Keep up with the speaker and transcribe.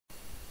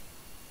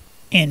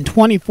In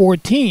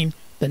 2014,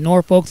 the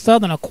Norfolk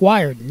Southern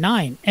acquired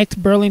 9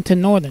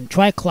 ex-Burlington Northern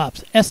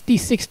Triclops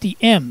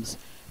SD60Ms,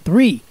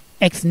 3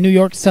 ex-New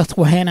York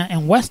Susquehanna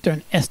and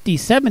Western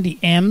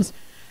SD70Ms,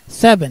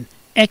 7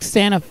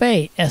 ex-Santa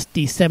Fe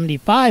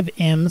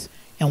SD75Ms,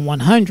 and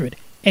 100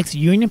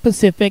 ex-Union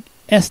Pacific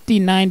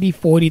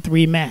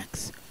SD90-43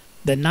 Max.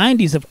 The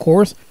 90s, of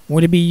course,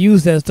 were to be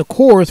used as the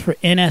cores for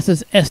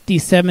NS's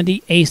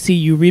SD70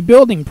 ACU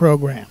rebuilding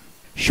program.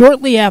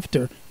 Shortly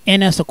after,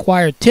 NS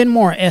acquired 10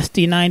 more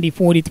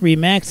SD90-43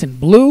 Max in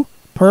blue,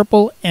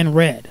 purple, and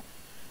red.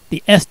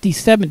 The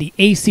SD70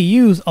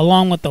 ACUs,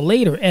 along with the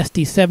later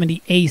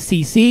SD70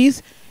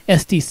 ACCs,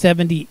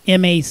 SD70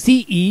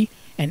 MACE,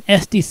 and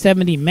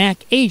SD70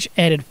 MAC-H,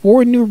 added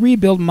 4 new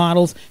rebuild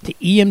models to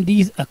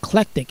EMD's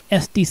eclectic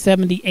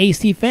SD70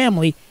 AC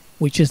family,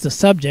 which is the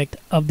subject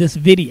of this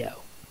video.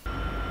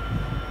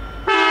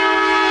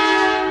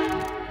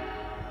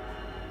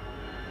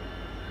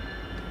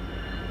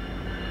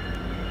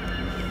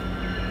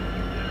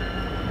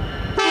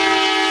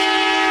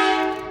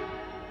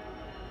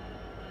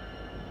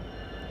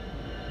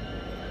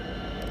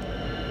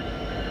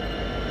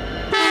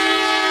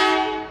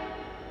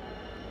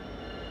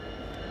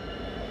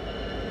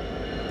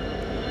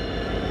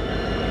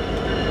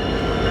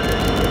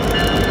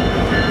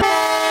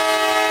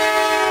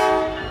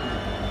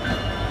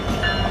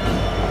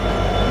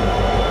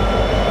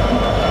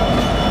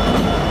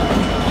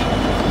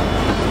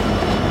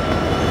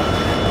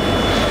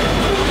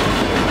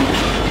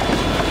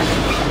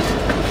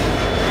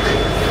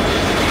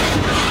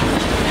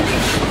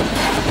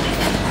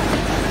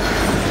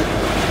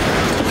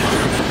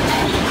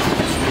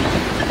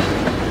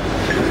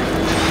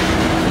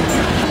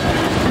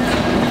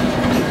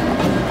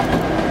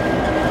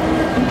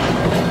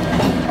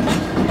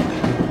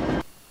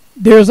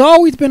 There's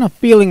always been a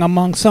feeling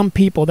among some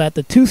people that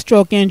the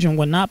two-stroke engine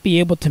would not be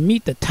able to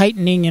meet the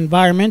tightening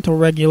environmental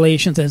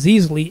regulations as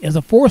easily as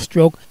a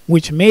four-stroke,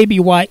 which may be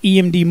why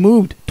EMD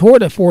moved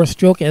toward a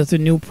four-stroke as the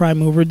new prime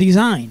mover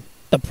design.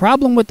 The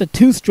problem with the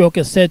two-stroke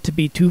is said to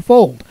be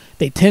twofold.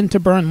 They tend to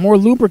burn more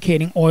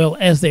lubricating oil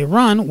as they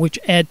run, which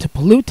add to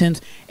pollutants,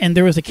 and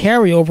there is a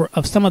carryover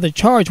of some of the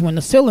charge when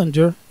the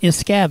cylinder is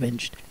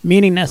scavenged,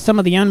 meaning that some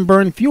of the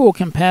unburned fuel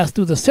can pass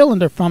through the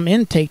cylinder from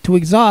intake to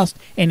exhaust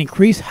and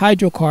increase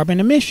hydrocarbon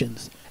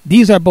emissions.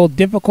 These are both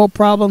difficult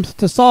problems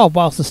to solve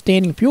while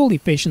sustaining fuel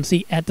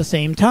efficiency at the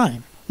same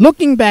time.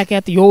 Looking back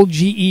at the old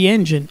GE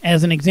engine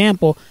as an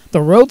example,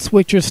 the road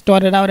switchers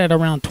started out at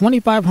around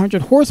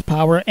 2,500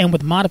 horsepower and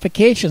with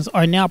modifications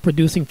are now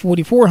producing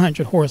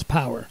 4,400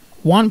 horsepower.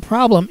 One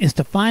problem is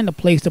to find a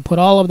place to put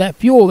all of that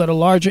fuel that a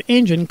larger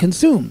engine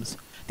consumes.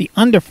 The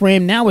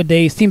underframe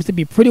nowadays seems to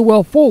be pretty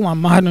well full on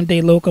modern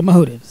day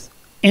locomotives.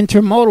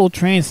 Intermodal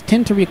trains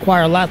tend to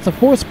require lots of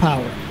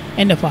horsepower,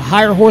 and if a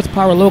higher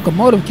horsepower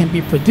locomotive can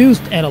be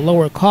produced at a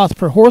lower cost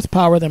per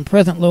horsepower than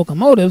present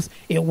locomotives,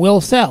 it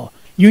will sell.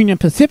 Union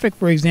Pacific,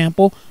 for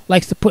example,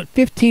 likes to put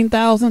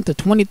 15,000 to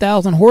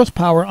 20,000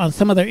 horsepower on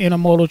some of their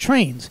intermodal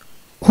trains,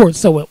 or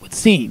so it would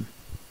seem.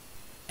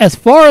 As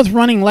far as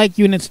running like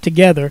units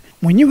together,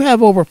 when you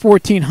have over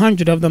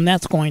 1,400 of them,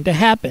 that's going to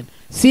happen.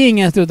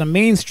 Seeing as they're the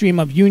mainstream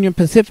of Union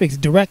Pacific's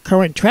direct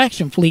current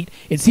traction fleet,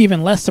 it's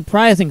even less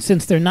surprising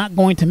since they're not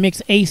going to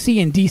mix AC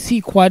and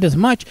DC quite as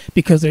much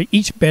because they're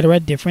each better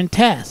at different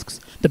tasks.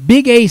 The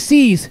big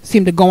ACs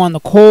seem to go on the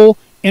coal,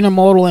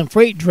 intermodal, and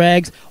freight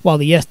drags, while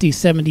the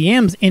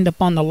SD70Ms end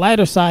up on the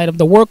lighter side of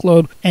the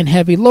workload and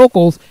heavy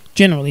locals,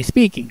 generally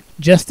speaking.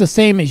 Just the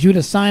same as you'd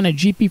assign a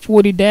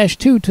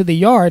GP40-2 to the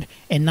yard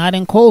and not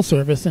in coal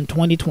service in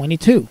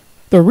 2022.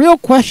 The real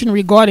question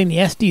regarding the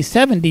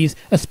SD70s,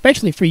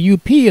 especially for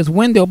UP, is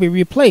when they'll be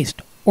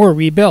replaced or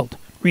rebuilt.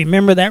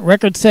 Remember that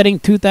record-setting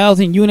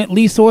 2,000 unit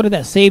lease order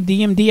that saved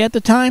EMD at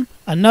the time?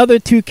 Another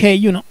 2K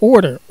unit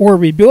order or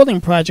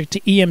rebuilding project to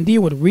EMD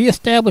would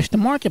re-establish the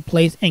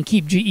marketplace and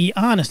keep GE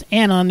honest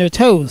and on their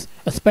toes,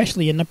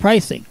 especially in the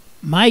pricing.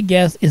 My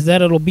guess is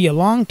that it'll be a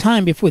long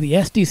time before the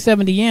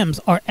SD70Ms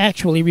are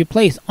actually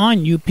replaced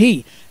on UP,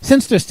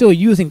 since they're still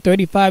using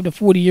 35 to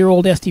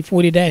 40-year-old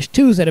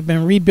SD40-2s that have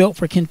been rebuilt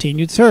for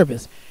continued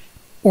service.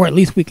 Or at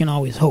least we can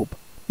always hope.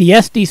 The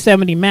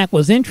SD70 Mac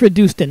was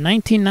introduced in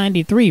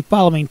 1993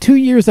 following 2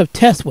 years of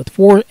tests with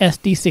 4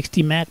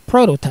 SD60 Mac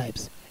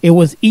prototypes. It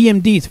was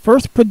EMD's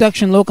first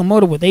production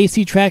locomotive with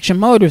AC traction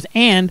motors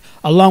and,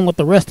 along with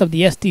the rest of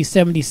the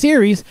SD70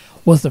 series,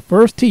 was the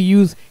first to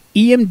use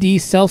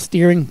EMD's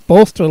self-steering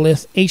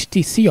bolsterless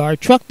HTCR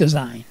truck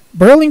design.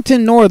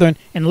 Burlington Northern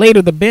and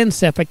later the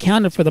BNSF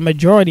accounted for the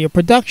majority of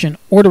production,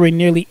 ordering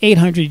nearly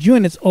 800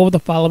 units over the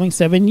following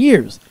 7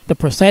 years. The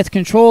precise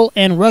control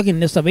and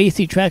ruggedness of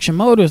AC traction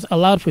motors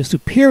allowed for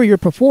superior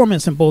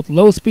performance in both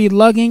low-speed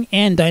lugging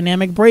and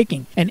dynamic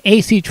braking, and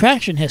AC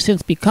traction has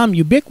since become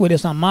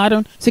ubiquitous on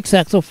modern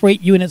 6-axle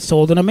freight units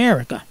sold in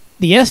America.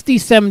 The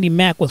SD70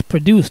 Mac was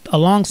produced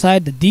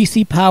alongside the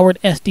DC-powered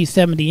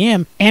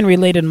SD70M and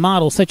related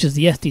models such as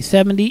the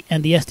SD70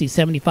 and the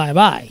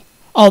SD75i.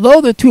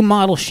 Although the two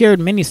models shared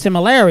many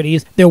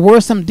similarities, there were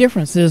some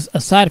differences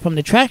aside from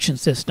the traction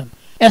system.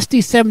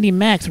 SD70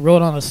 Max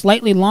rode on a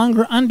slightly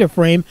longer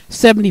underframe,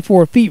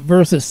 74 feet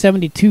versus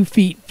 72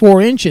 feet 4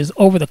 inches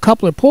over the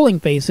coupler pulling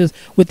faces,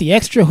 with the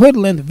extra hood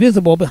length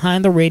visible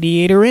behind the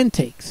radiator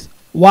intakes.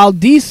 While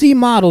DC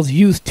models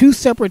used two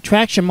separate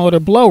traction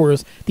motor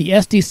blowers, the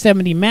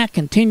SD70 Mac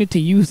continued to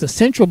use the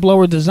central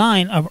blower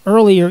design of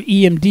earlier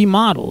EMD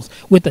models,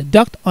 with the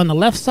duct on the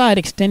left side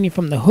extending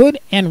from the hood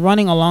and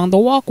running along the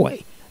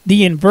walkway.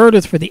 The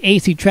inverters for the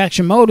AC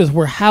traction motors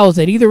were housed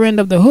at either end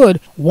of the hood,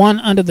 one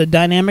under the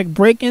dynamic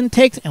brake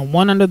intakes and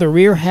one under the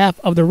rear half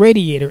of the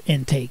radiator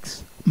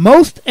intakes.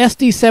 Most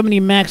SD70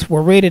 Macs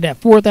were rated at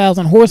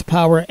 4,000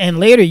 horsepower, and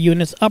later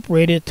units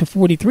uprated to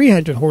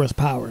 4,300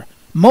 horsepower.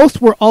 Most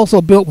were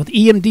also built with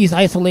EMD's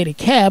isolated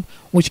cab,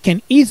 which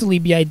can easily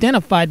be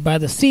identified by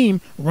the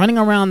seam running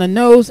around the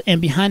nose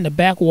and behind the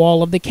back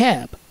wall of the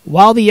cab.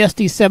 While the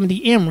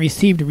SD70M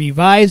received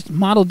revised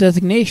model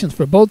designations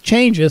for both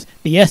changes,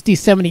 the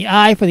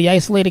SD70i for the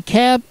isolated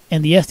cab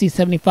and the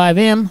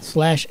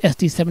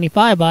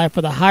SD75M/SD75i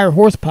for the higher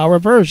horsepower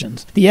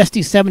versions, the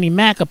SD70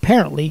 Mac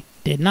apparently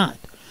did not.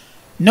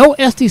 No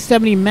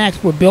SD70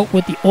 Macs were built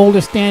with the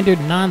older standard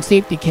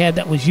non-safety cab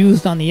that was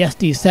used on the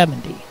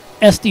SD70.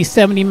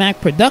 SD70 Mac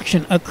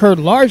production occurred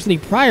largely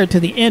prior to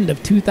the end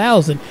of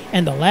 2000,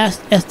 and the last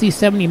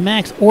SD70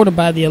 Macs ordered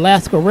by the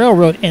Alaska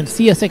Railroad and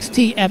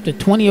CSXT after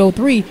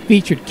 2003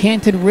 featured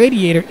canted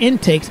radiator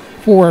intakes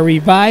for a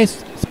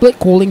revised split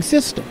cooling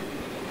system.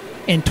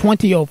 In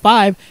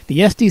 2005, the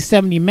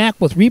SD70 Mac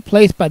was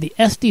replaced by the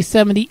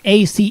SD70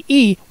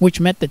 ACE, which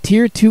met the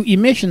Tier 2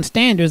 emission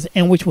standards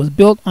and which was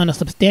built on a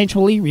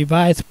substantially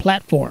revised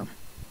platform.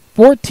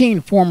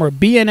 14 former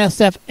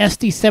BNSF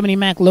SD70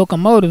 Mac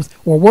locomotives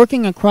were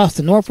working across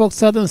the Norfolk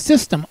Southern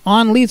system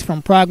on lease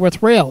from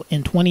Progress Rail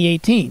in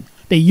 2018.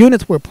 The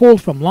units were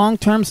pulled from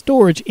long-term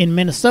storage in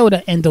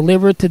Minnesota and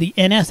delivered to the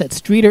NS at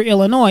Streator,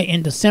 Illinois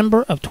in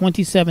December of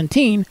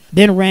 2017,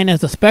 then ran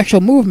as a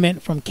special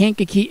movement from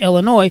Kankakee,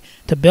 Illinois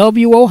to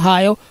Bellevue,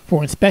 Ohio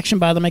for inspection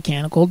by the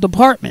mechanical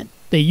department.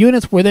 The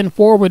units were then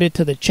forwarded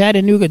to the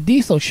Chattanooga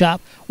Diesel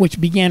Shop, which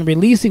began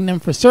releasing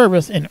them for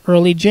service in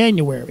early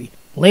January.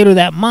 Later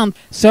that month,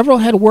 several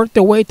had worked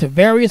their way to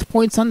various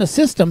points on the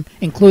system,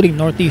 including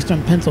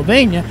northeastern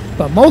Pennsylvania,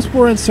 but most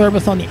were in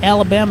service on the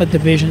Alabama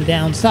division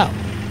down south.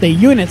 The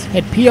units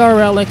had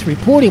PRLX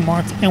reporting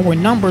marks and were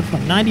numbered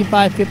from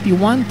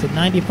 9551 to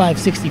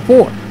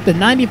 9564. The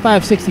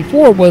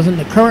 9564 was in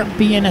the current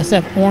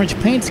BNSF orange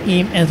paint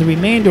scheme, as the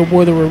remainder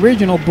were the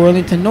original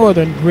Burlington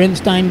Northern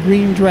Grinstein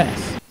green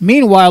dress.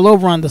 Meanwhile,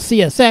 over on the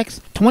CSX,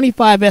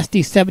 25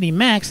 SD70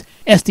 Macs,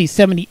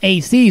 SD70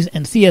 ACs,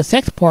 and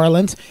CSX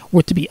parlance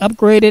were to be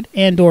upgraded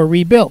and/or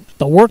rebuilt.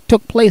 The work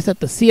took place at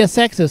the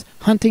CSX's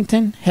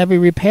Huntington Heavy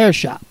Repair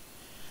Shop.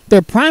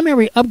 Their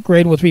primary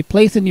upgrade was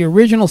replacing the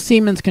original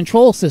Siemens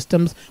control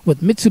systems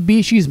with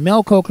Mitsubishi's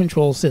Melco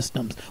control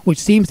systems, which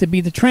seems to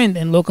be the trend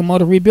in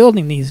locomotive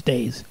rebuilding these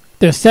days.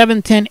 Their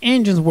 710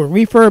 engines were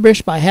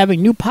refurbished by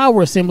having new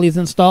power assemblies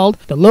installed.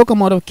 The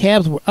locomotive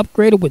cabs were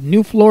upgraded with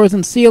new floors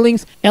and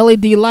ceilings,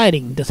 LED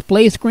lighting,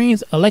 display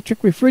screens,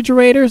 electric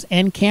refrigerators,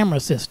 and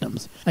camera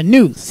systems. A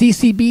new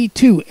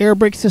CCB2 air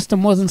brake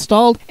system was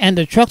installed, and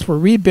the trucks were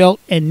rebuilt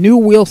and new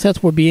wheel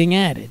sets were being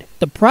added.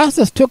 The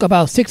process took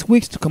about 6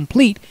 weeks to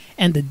complete,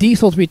 and the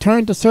diesels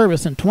returned to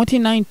service in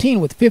 2019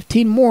 with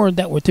 15 more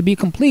that were to be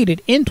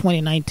completed in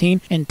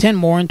 2019 and 10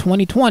 more in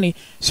 2020,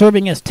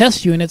 serving as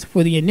test units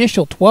for the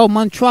initial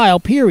 12-month trial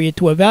period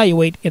to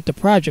evaluate if the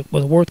project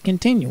was worth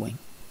continuing.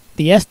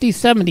 The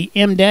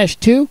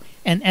SD70M-2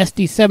 and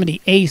SD70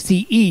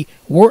 ACE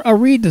were a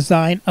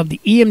redesign of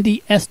the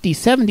EMD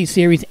SD70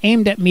 series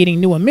aimed at meeting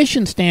new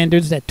emission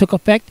standards that took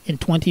effect in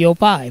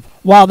 2005.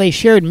 While they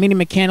shared many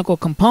mechanical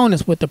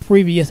components with the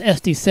previous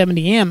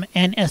SD70M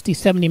and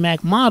SD70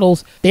 Mac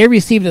models, they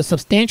received a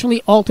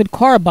substantially altered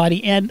car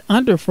body and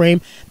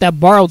underframe that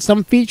borrowed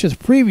some features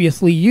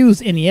previously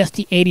used in the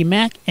SD80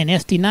 Mac and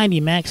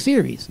SD90 Mac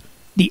series.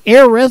 The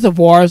air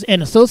reservoirs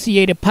and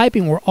associated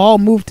piping were all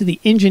moved to the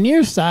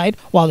engineer's side,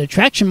 while the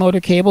traction motor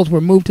cables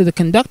were moved to the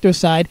conductor's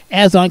side,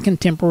 as on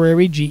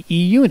contemporary GE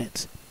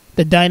units.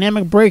 The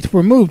dynamic brakes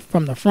were moved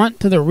from the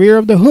front to the rear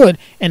of the hood,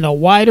 and a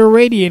wider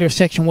radiator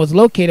section was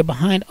located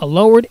behind a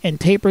lowered and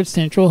tapered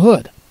central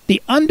hood.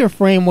 The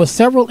underframe was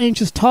several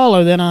inches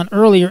taller than on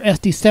earlier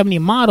SD70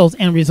 models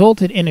and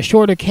resulted in a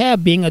shorter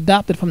cab being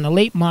adopted from the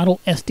late model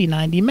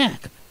SD90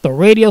 Mac. The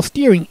radial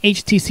steering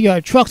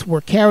HTCR trucks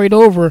were carried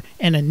over,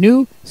 and a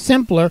new,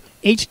 simpler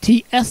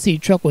HTSC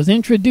truck was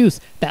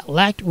introduced that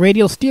lacked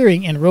radial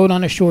steering and rode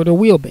on a shorter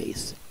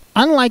wheelbase.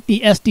 Unlike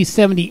the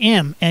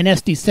SD70M and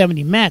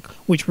SD70 Mac,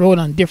 which rode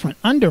on different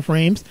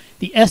underframes,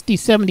 the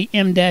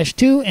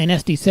SD70M-2 and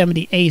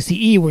SD70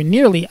 ACE were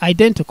nearly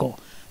identical.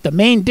 The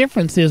main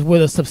differences were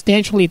the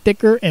substantially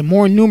thicker and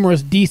more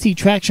numerous DC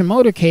traction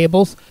motor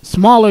cables,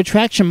 smaller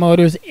traction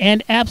motors,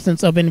 and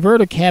absence of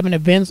inverter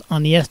cabinet vents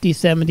on the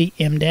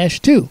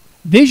SD70M-2.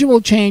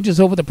 Visual changes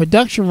over the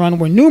production run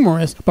were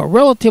numerous but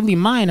relatively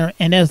minor,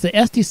 and as the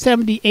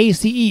SD70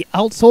 ACE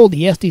outsold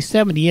the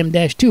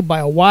SD70M-2 by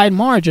a wide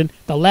margin,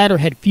 the latter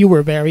had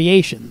fewer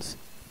variations.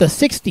 The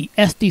 60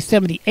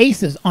 SD70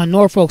 Aces on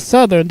Norfolk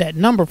Southern that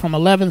number from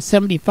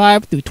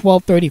 1175 through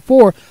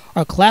 1234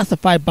 are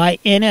classified by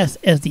NS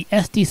as the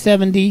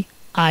SD70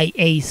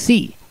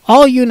 IAC.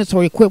 All units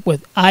are equipped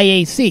with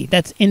IAC,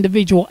 that's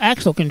individual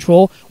axle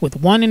control, with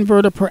one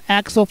inverter per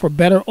axle for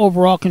better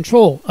overall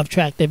control of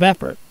tractive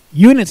effort.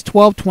 Units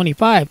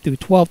 1225 through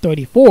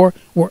 1234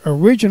 were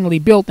originally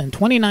built in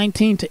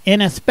 2019 to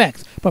NS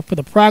specs, but for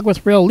the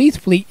Progress Rail lease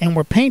fleet and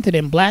were painted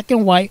in black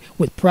and white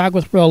with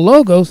Progress Rail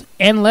logos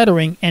and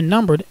lettering and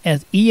numbered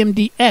as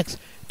EMDX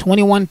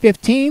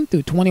 2115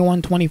 through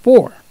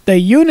 2124. The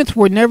units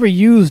were never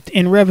used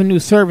in revenue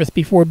service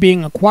before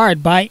being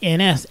acquired by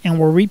NS and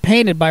were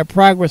repainted by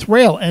Progress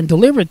Rail and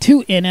delivered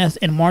to NS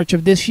in March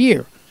of this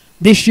year.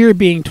 This year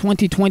being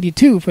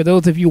 2022 for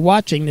those of you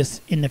watching this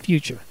in the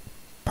future.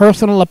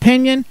 Personal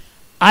opinion,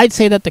 I'd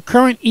say that the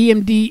current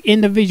EMD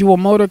individual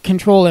motor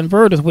control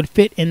inverters would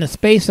fit in the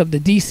space of the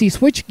DC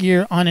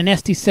switchgear on an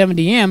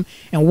SD70M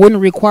and wouldn't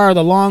require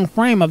the long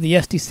frame of the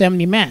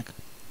SD70 Mac.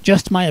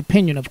 Just my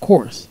opinion, of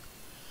course.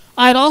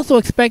 I'd also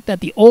expect that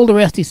the older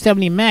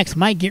SD70 Macs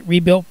might get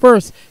rebuilt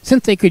first,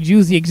 since they could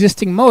use the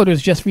existing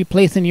motors, just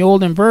replacing the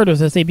old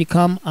inverters as they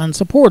become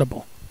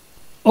unsupportable.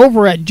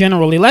 Over at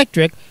General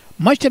Electric,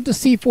 much of the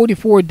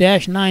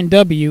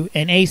C44-9W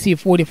and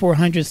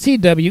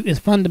AC4400CW is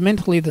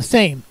fundamentally the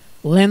same.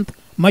 Length,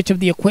 much of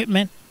the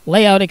equipment,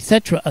 layout,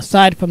 etc.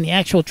 aside from the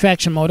actual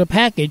traction motor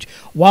package,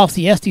 whilst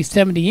the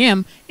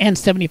SD70M and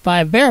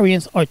 75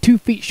 variants are 2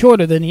 feet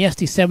shorter than the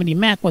SD70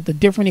 Mac with a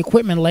different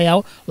equipment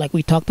layout like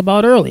we talked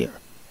about earlier.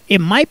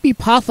 It might be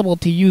possible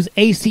to use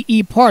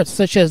ACE parts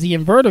such as the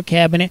inverter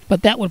cabinet,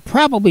 but that would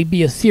probably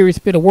be a serious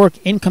bit of work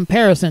in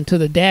comparison to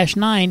the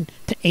 -9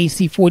 to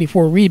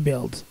AC44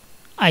 rebuilds,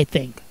 I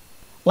think.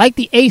 Like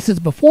the Aces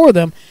before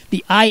them,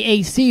 the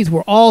IACs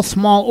were all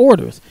small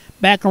orders.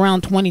 Back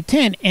around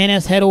 2010,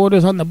 NS had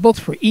orders on the books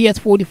for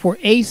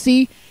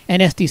ES44AC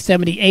and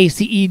SD70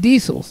 ACE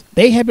diesels.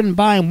 They had been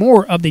buying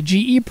more of the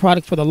GE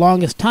product for the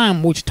longest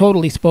time, which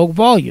totally spoke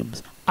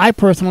volumes. I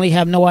personally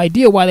have no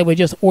idea why they would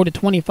just order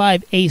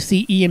 25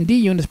 AC EMD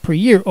units per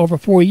year over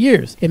 4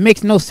 years. It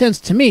makes no sense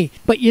to me.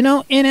 But you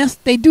know, NS,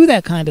 they do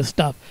that kind of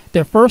stuff.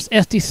 Their first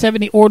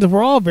SD70 orders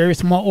were all very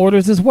small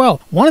orders as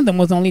well. One of them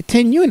was only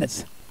 10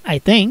 units, I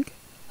think.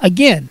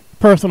 Again,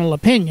 personal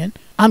opinion.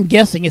 I'm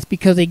guessing it's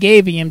because they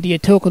gave EMD a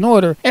token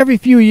order every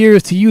few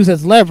years to use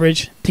as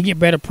leverage to get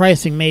better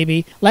pricing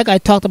maybe, like I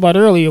talked about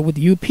earlier with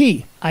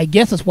UP. I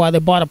guess that's why they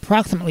bought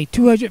approximately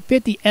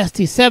 250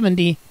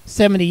 SD70,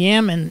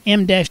 70M and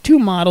M-2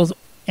 models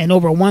and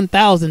over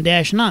 1,000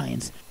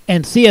 -9s.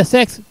 And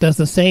CSX does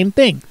the same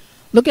thing.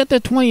 Look at the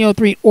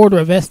 2003 order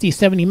of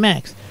SD70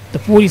 Max, the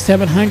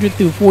 4700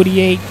 through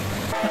 48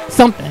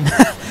 something.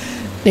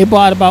 They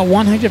bought about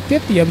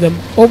 150 of them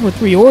over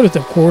 3 orders,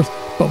 of course,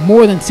 but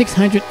more than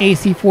 600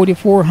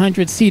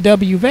 AC4400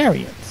 CW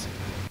variants.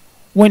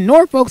 When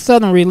Norfolk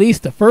Southern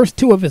released the first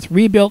 2 of its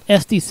rebuilt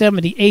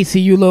SD70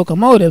 ACU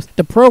locomotives,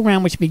 the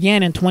program, which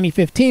began in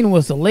 2015,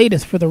 was the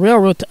latest for the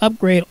railroad to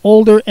upgrade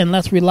older and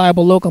less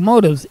reliable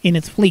locomotives in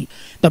its fleet.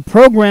 The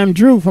program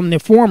drew from the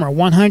former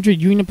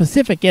 100 Union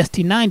Pacific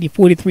ST90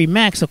 43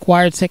 Max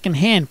acquired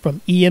secondhand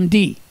from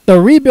EMD. The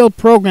rebuild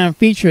program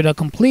featured a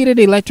completed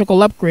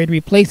electrical upgrade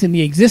replacing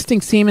the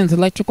existing Siemens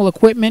electrical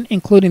equipment,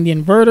 including the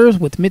inverters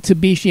with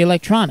Mitsubishi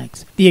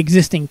Electronics. The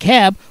existing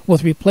cab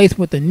was replaced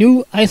with the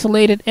new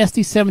isolated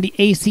SD70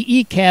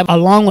 ACE cab,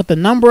 along with a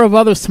number of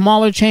other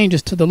smaller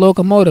changes to the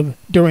locomotive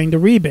during the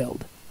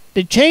rebuild.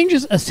 The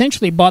changes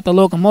essentially brought the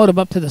locomotive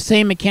up to the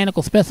same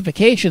mechanical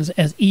specifications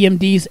as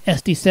EMD's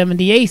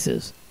SD70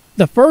 Aces.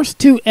 The first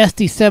 2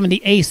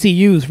 SD70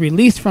 ACUs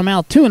released from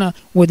Altoona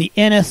were the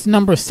NS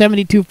number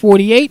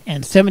 7248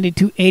 and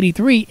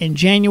 7283 in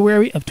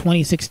January of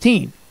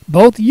 2016.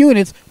 Both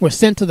units were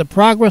sent to the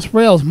Progress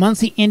Rail's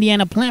Muncie,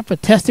 Indiana plant for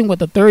testing with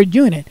the 3rd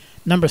unit,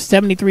 number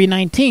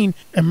 7319,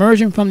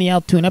 emerging from the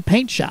Altoona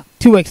paint shop.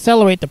 To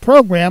accelerate the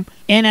program,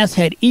 NS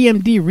had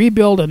EMD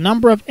rebuild a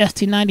number of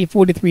SD90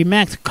 43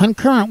 Max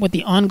concurrent with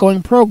the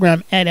ongoing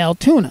program at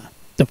Altoona.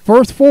 The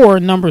first 4,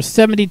 numbers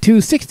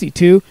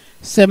 7262,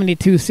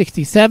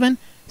 7267,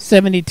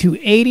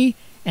 7280,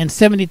 and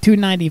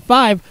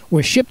 7295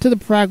 were shipped to the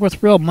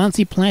Progress Rail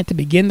Muncie plant to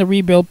begin the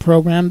rebuild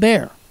program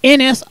there.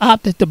 NS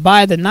opted to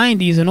buy the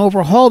 90s and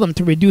overhaul them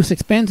to reduce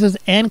expenses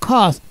and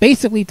costs,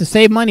 basically to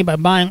save money by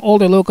buying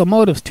older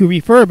locomotives to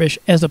refurbish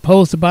as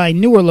opposed to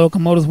buying newer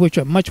locomotives which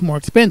are much more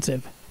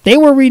expensive. They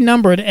were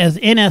renumbered as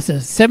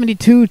NS's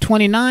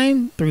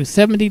 7229 through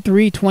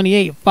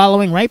 7328,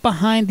 following right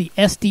behind the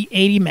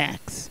SD80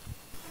 Max.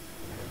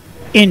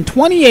 In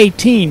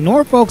 2018,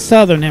 Norfolk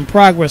Southern and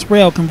Progress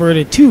Rail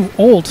converted 2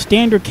 old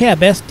standard cab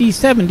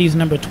SD70s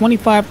number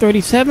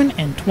 2537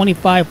 and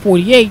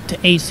 2548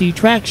 to AC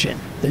traction.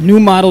 The new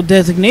model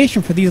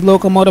designation for these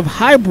locomotive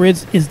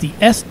hybrids is the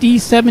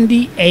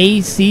SD70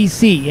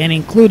 ACC and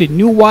included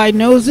new wide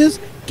noses,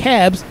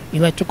 cabs,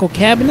 electrical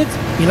cabinets,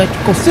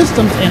 electrical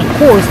systems, and of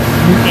course,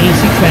 new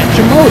AC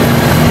traction motors.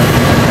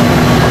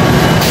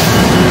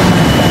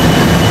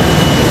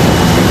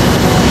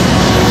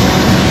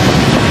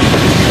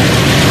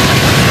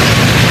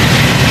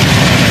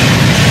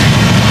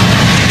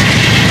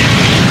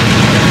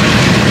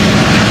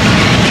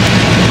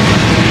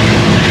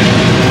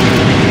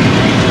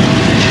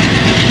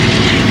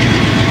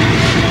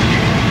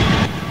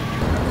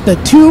 The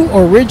two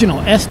original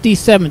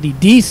SD70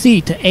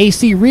 DC to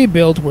AC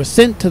rebuilds were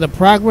sent to the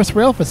Progress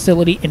Rail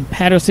facility in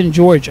Patterson,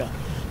 Georgia.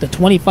 The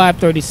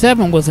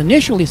 2537 was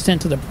initially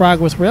sent to the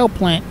Progress Rail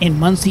plant in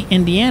Muncie,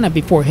 Indiana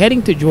before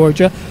heading to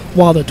Georgia,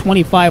 while the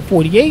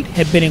 2548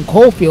 had been in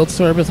coalfield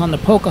service on the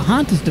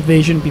Pocahontas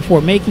division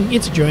before making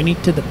its journey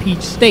to the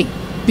Peach State.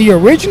 The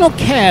original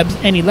cabs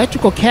and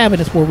electrical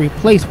cabinets were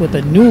replaced with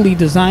a newly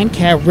designed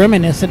cab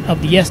reminiscent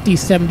of the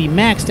SD70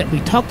 Max that we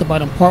talked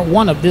about in part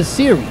 1 of this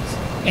series.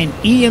 An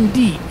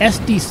EMD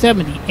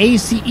SD70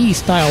 ACE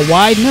style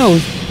wide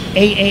nose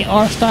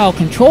AAR style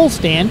control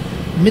stand,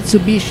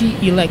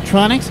 Mitsubishi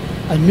electronics,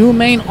 a new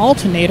main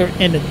alternator,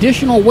 and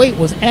additional weight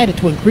was added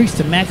to increase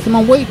the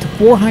maximum weight to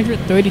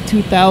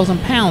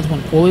 432,000 pounds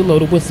when fully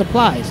loaded with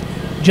supplies,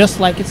 just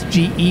like its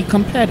GE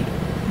competitor.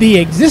 The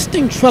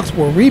existing trucks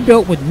were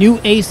rebuilt with new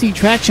AC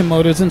traction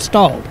motors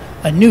installed.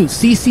 A new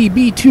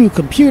CCB2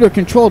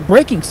 computer-controlled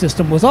braking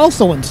system was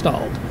also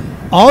installed.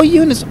 All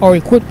units are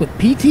equipped with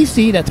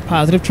PTC, that's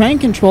positive train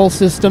control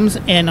systems,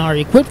 and are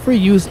equipped for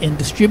use in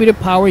distributed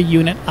power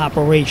unit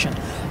operation.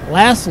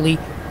 Lastly,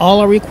 all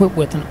are equipped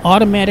with an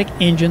automatic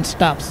engine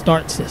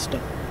stop-start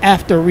system.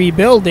 After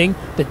rebuilding,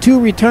 the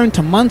two returned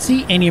to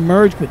Muncie and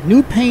emerged with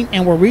new paint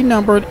and were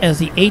renumbered as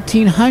the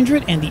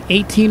 1800 and the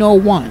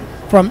 1801.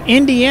 From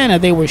Indiana,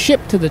 they were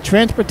shipped to the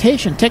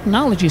Transportation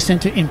Technology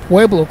Center in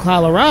Pueblo,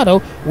 Colorado,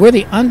 where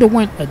they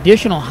underwent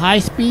additional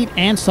high-speed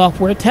and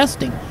software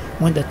testing.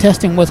 When the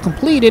testing was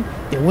completed,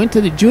 they went to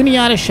the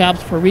Juniata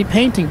shops for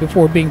repainting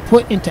before being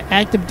put into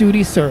active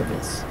duty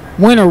service.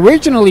 When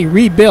originally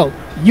rebuilt,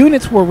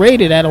 units were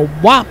rated at a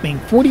whopping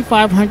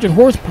 4,500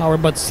 horsepower,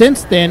 but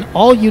since then,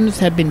 all units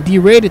have been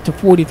derated to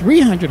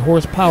 4,300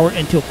 horsepower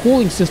until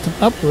cooling system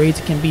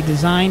upgrades can be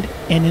designed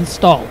and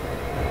installed.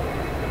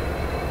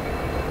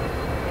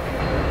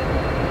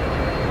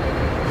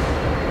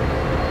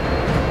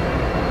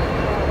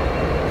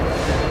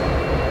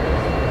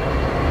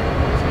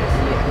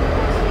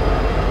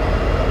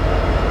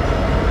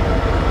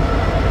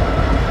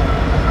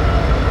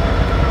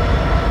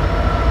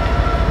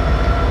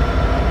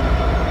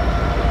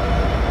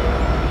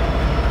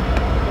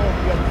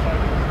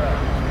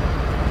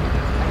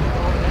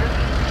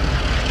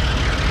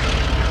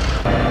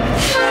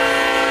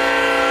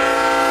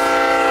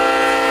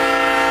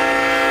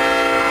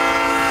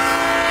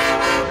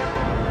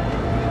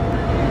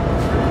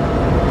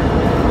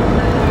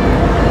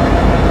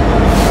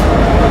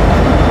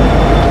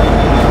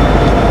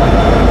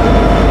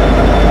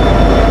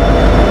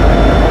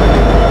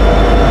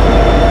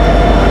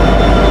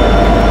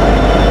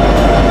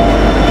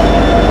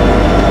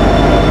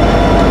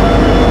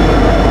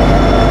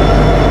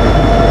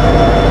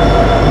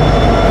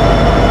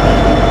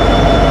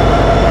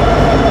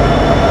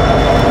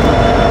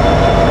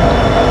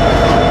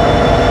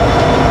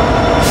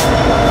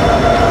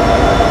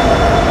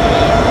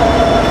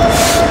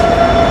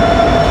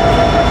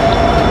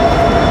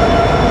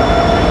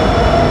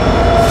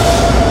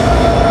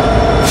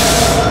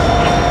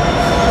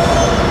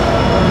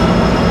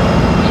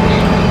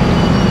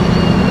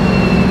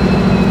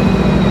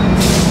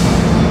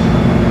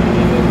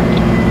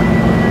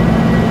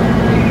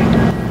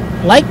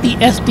 Like the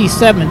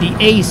SD70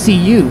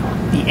 ACU,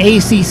 the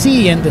ACC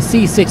and the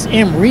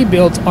C6M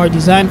rebuilds are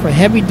designed for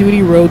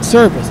heavy-duty road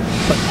service,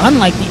 but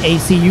unlike the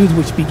ACUs,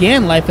 which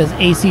began life as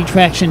AC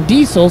traction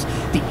diesels,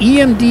 the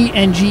EMD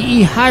and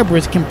GE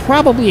hybrids can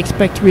probably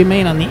expect to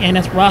remain on the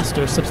NS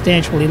roster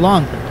substantially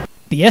longer.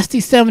 The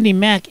SD70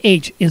 Mac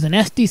H is an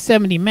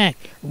SD70 Mac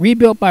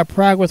rebuilt by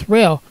Progress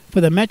Rail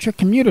for the Metra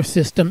commuter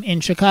system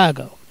in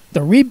Chicago.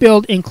 The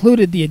rebuild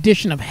included the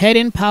addition of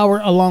head-end power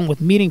along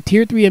with meeting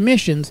Tier 3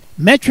 emissions.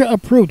 Metra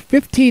approved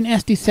 15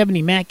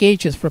 SD70 Mac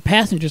H's for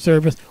passenger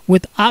service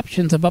with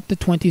options of up to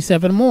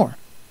 27 more.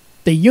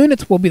 The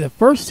units will be the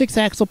first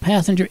 6-axle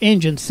passenger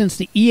engine since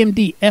the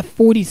EMD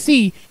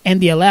F40C and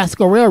the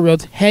Alaska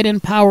Railroad's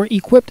head-end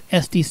power-equipped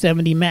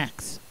SD70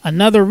 Max.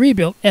 Another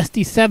rebuilt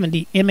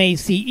SD70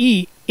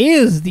 MACE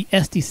is the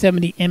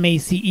SD70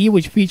 MACE,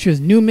 which features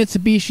new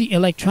Mitsubishi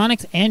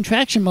electronics and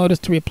traction motors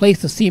to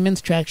replace the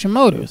Siemens traction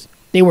motors.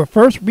 They were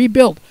first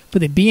rebuilt for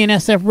the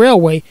BNSF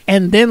Railway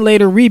and then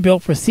later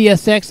rebuilt for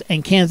CSX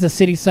and Kansas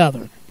City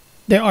Southern.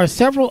 There are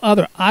several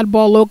other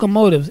oddball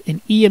locomotives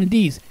in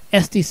EMD's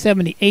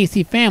SD70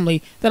 AC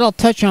family that I'll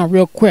touch on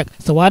real quick,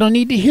 so I don't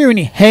need to hear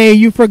any "hey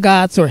you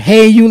forgots" or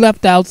 "hey you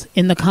left outs"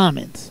 in the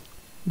comments.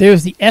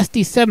 There's the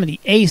SD70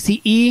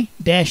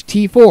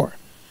 ACE-T4,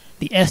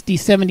 the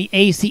SD70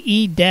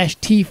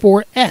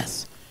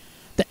 ACE-T4S,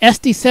 the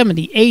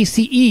SD70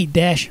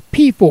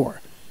 ACE-P4,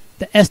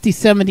 the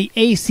SD70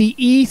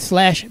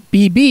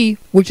 ACE/BB,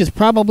 which is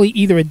probably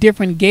either a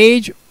different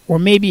gauge or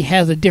maybe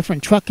has a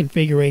different truck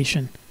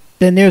configuration.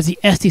 Then there's the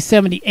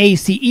SD70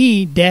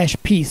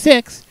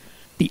 ACE-P6,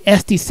 the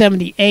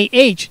SD70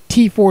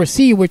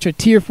 AH-T4C, which are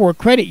Tier 4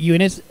 credit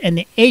units, and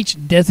the H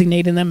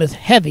designating them as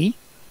heavy.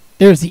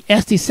 There's the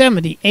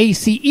SD70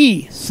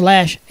 ACE/LCI,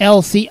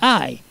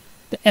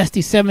 the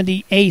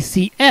SD70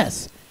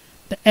 ACS,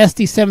 the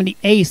SD70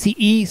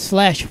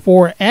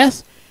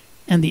 ACE/4S,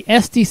 and the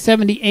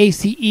SD70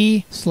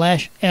 ACE/LW.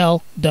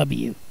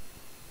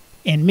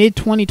 In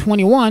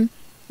mid-2021,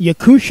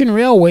 Yakushin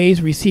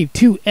Railways received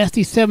two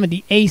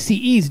SD70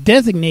 ACEs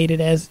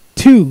designated as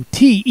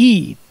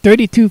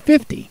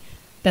 2TE3250,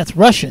 that's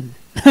Russian,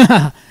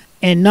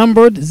 and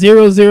numbered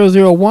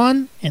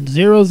 0001 and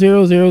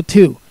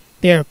 0002.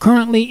 They are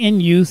currently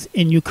in use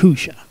in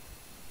Yakusha.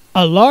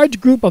 A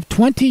large group of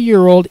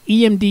 20-year-old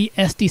EMD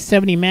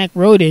SD70 Mac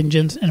road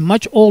engines and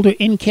much older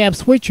in-cab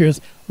switchers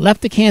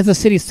left the Kansas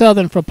City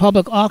Southern for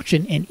public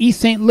auction in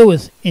East St.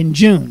 Louis in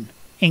June.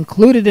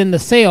 Included in the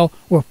sale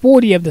were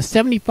 40 of the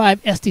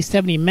 75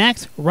 SD70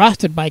 Macs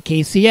rostered by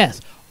KCS,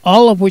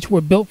 all of which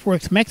were built for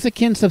its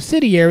Mexican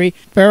subsidiary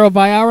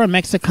Ferroviaria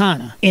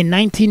Mexicana in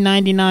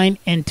 1999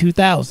 and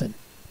 2000.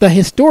 The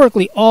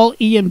historically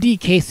all-EMD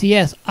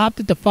KCS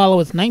opted to follow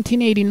its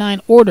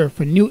 1989 order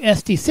for new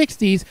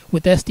SD60s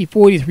with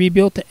SD40s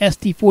rebuilt to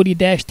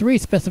SD40-3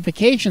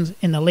 specifications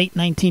in the late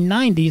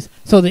 1990s,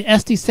 so the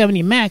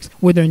SD70 Macs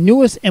were their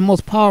newest and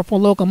most powerful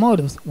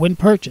locomotives when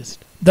purchased.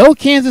 Though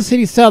Kansas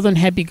City Southern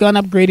had begun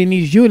upgrading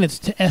these units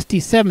to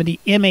SD70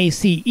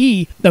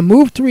 MACE, the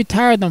move to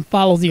retire them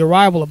follows the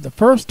arrival of the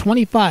first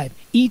 25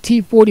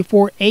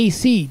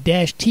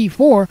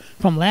 ET44AC-T4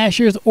 from last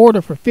year's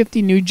order for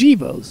 50 new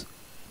GEVOs.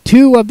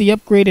 Two of the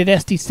upgraded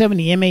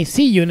SD70 MAC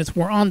units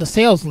were on the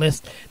sales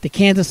list, the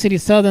Kansas City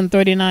Southern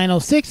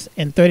 3906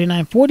 and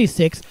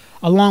 3946,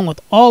 along with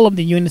all of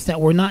the units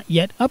that were not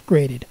yet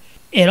upgraded.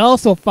 It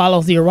also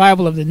follows the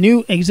arrival of the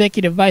new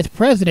Executive Vice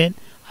President,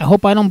 I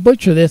hope I don't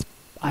butcher this,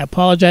 I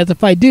apologize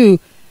if I do,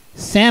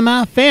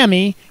 Sama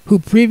Fahmy, who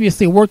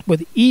previously worked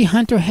with E.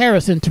 Hunter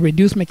Harrison to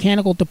reduce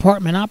mechanical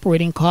department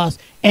operating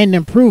costs and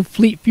improve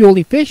fleet fuel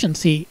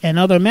efficiency and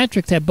other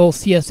metrics at both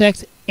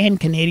CSX and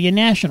Canadian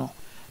National.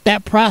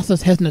 That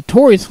process has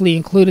notoriously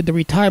included the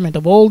retirement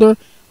of older,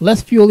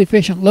 less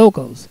fuel-efficient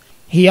locos.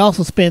 He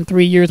also spent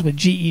 3 years with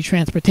GE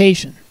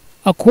Transportation.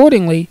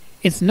 Accordingly,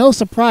 it's no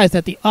surprise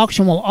that the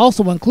auction will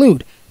also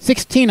include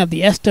 16 of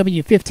the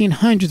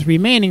SW1500s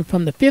remaining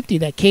from the 50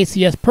 that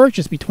KCS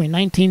purchased between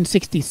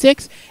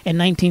 1966 and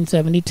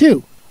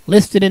 1972.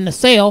 Listed in the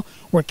sale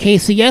were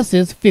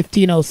KCS's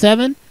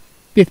 1507,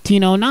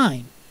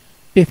 1509,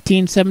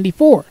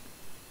 1574,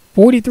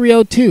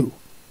 4302,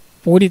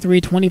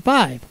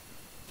 4325,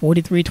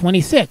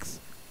 4326,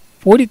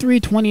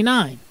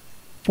 4329,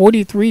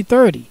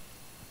 4330,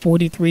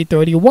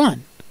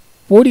 4331,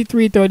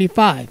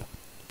 4335,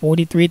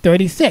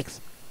 4336,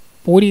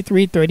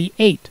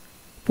 4338,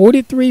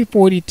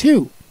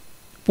 4342,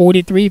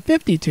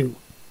 4352,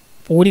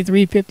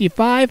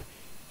 4355,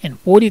 and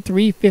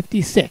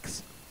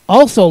 4356.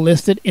 Also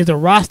listed is a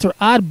roster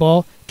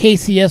oddball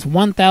KCS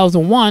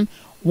 1001,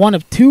 one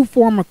of two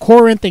former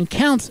Corinth and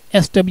Counts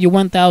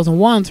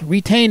SW1001s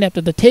retained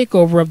after the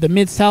takeover of the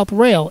Mid-South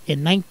Rail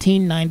in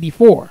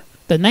 1994.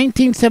 The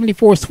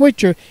 1974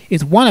 switcher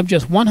is one of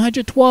just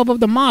 112 of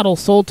the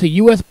models sold to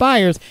U.S.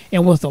 buyers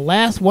and was the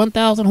last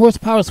 1,000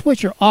 horsepower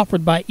switcher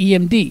offered by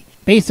EMD,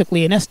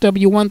 basically an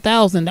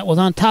SW1000 that was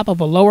on top of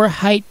a lower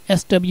height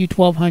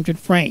SW1200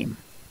 frame.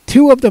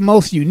 Two of the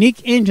most unique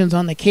engines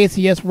on the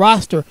KCS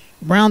roster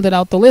rounded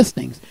out the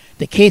listings,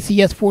 the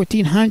KCS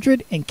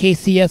 1400 and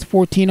KCS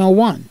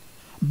 1401.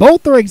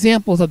 Both are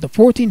examples of the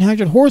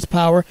 1400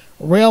 horsepower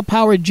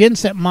rail-powered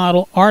genset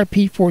model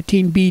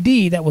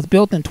RP14BD that was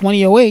built in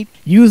 2008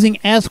 using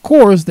as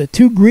cores the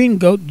two Green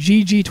Goat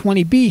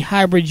GG20B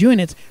hybrid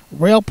units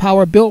rail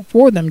power built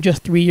for them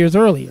just 3 years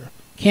earlier,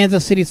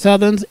 Kansas City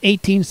Southern's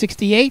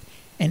 1868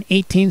 and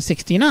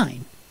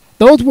 1869.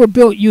 Those were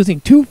built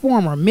using two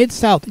former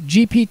Mid-South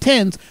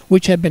GP10s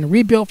which had been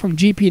rebuilt from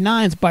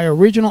GP9s by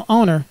original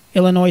owner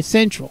Illinois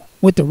Central.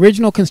 With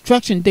original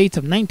construction dates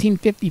of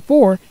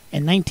 1954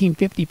 and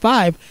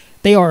 1955,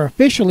 they are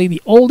officially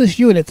the oldest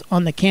units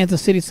on the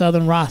Kansas City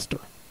Southern roster.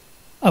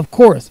 Of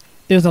course,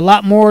 there's a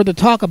lot more to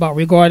talk about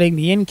regarding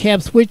the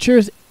in-cab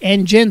switchers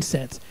and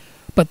gensets,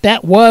 but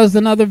that was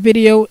another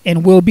video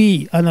and will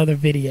be another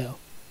video.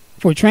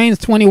 For Trains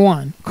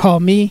 21,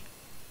 call me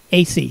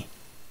AC.